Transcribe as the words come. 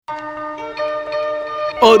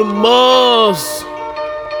AuDeMaRz.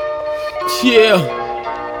 Yeah,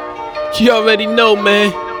 you already know,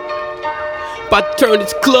 man. About to turn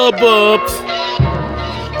this club up.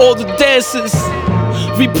 All the dancers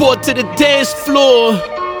report to the dance floor.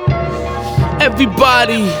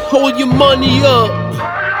 Everybody, hold your money up,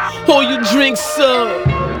 hold your drinks up.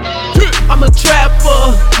 I'm a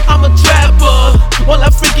trapper, I'm a trapper. All I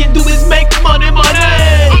freaking do is make money,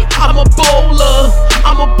 money. I'm a bowler,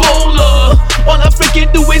 I'm a bowler. All I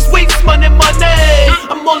freaking do is waste money, money.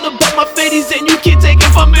 I'm all about my faddies and you can't take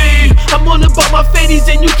it from me. I'm all about my faddies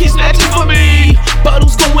and you can't snatch it from me.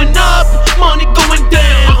 Bottles going up, money going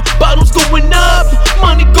down. Bottles going up,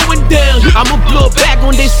 money going down. I'ma blow back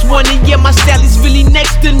on this one, and yeah, my style is really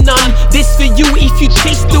next to none. This for you if you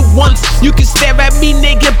chase the ones. You can stare at me,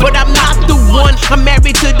 nigga, but I'm not the one. I'm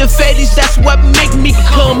married to the faddies, that's what make me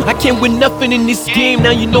come. I can't win nothing in this game,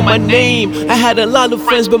 now you know my name. I had a lot of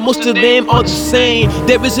friends, but most of them are the same.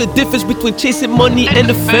 There is a difference between chasing money and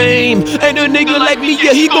the fame. And a nigga like me,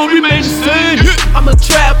 yeah, he gon' remain the same. I'm a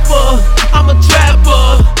trapper, I'm a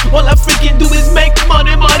trapper. All I freaking do is make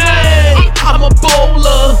money, money. I'm a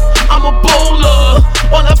bowler, I'm a bowler.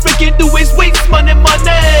 All I freaking do is waste money,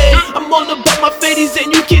 money. I'm all about my faddies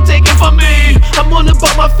and you can't take it from me. I'm all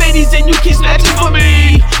about my faddies and you can't snatch it from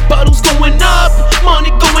me. Bottles going up,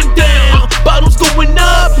 money going down. Bottles going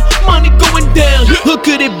up, money going down. Who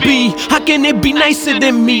could it be? How can it be nicer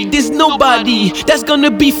than me? There's nobody that's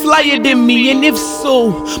gonna be flyer than me. And if so,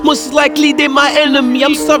 most likely they're my enemy.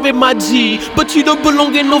 I'm sorry, my G, but you don't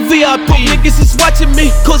belong in no VIP. Niggas is watching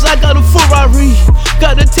me, cause I got a Ferrari.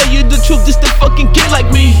 Gotta tell you the truth, just a fucking kid like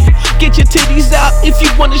me. Get your titties out if you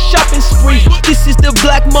want a shopping spree. This is the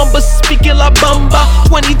Black Mamba speaking La Bamba.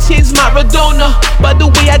 2010s Maradona. By the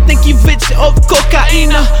way, I think he rich of cocaine.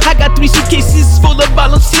 I got 3 suitcases full of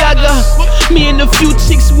Balenciaga. Me and a few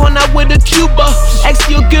chicks went out with a Cuba. Ask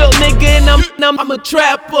your girl, nigga, and I'm a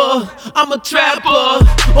trapper. I'm a trapper.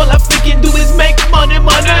 All I freaking do is make money,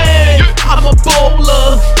 money. I'm a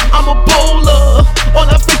bowler, I'm a bowler. All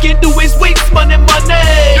I freaking do is waste money, money.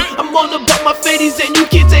 I'm all about my faddies and you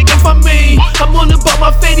can't take it from me. I'm all about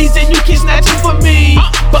my faddies and you can't snatch it from me.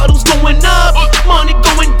 Bottles going up, money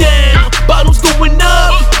going down. Bottles going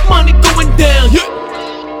up, money going down.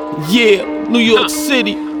 Yeah, New York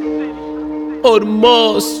City,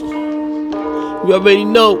 AuDeMaRz. You already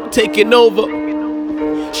know, taking over.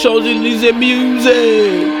 Champs-Élysées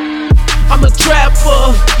music. I'm a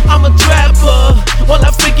trapper, I'm a trapper. All I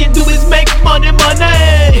freaking do is make money,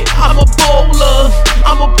 money. I'm a bowler,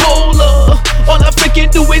 I'm a bowler. All I freaking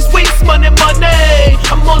do is waste money, money.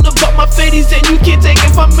 I'm all about my faddies and you can't take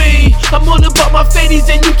it from me. I'm all about my faddies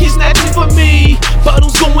and you can't snatch it from me.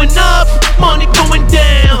 Bottles going up, money going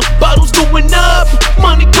down.